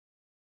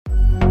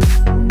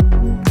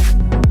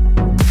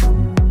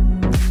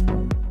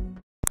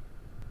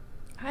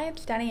Hi,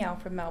 it's Danielle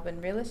from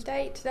Melbourne Real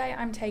Estate. Today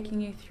I'm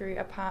taking you through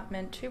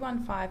apartment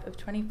 215 of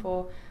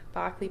 24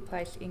 Barclay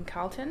Place in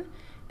Carlton.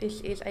 This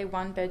is a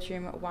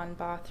 1-bedroom,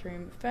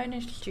 1-bathroom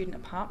furnished student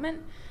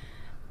apartment.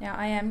 Now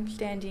I am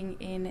standing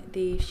in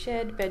the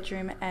shared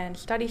bedroom and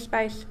study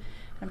space,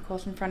 and of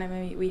course in front of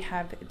me we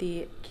have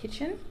the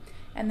kitchen,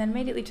 and then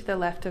immediately to the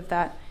left of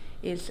that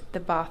is the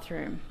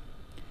bathroom.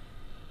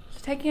 So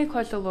taking a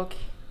closer look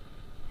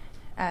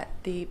at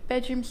the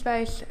bedroom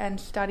space and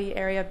study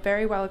area,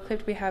 very well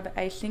equipped. We have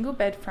a single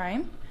bed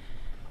frame,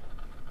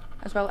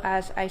 as well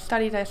as a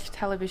study desk,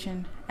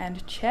 television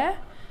and chair.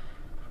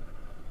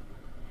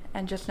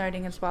 And just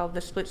noting as well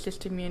the split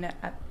system unit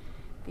at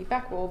the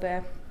back wall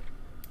there,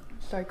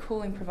 so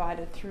cooling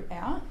provided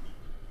throughout,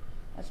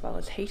 as well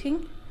as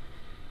heating.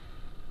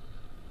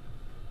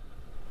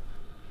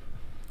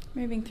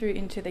 Moving through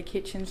into the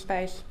kitchen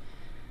space,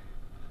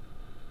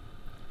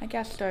 a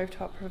gas stove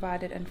top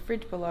provided and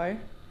fridge below,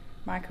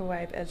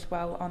 microwave as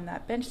well on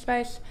that bench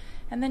space.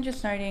 And then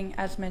just noting,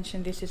 as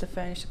mentioned, this is a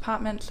furnished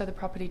apartment, so the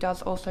property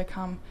does also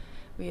come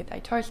with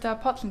a toaster,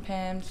 pots and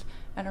pans,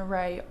 an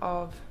array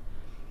of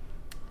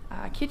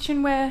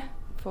kitchenware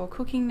for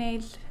cooking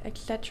needs,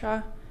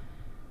 etc.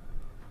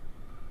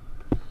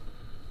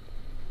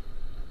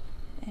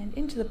 And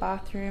into the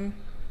bathroom,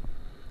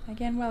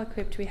 again well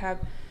equipped. We have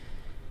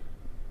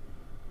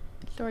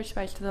storage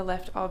space to the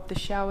left of the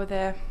shower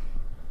there,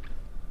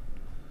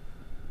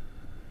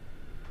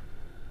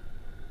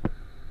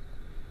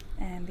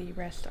 and the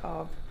rest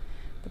of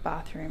the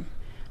bathroom.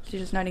 So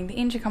just noting the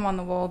intercom on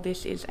the wall,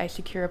 this is a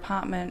secure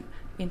apartment,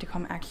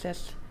 intercom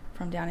access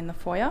from down in the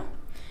foyer.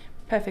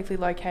 Perfectly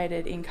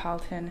located in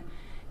Carlton.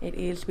 It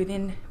is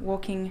within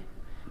walking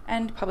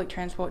and public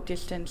transport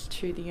distance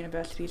to the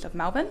universities of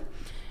Melbourne,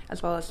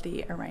 as well as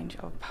a range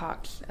of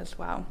parks as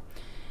well.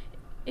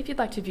 If you'd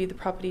like to view the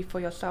property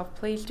for yourself,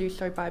 please do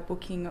so by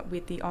booking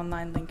with the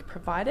online link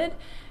provided.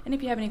 And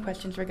if you have any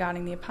questions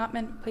regarding the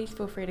apartment, please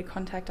feel free to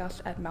contact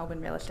us at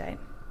Melbourne Real Estate.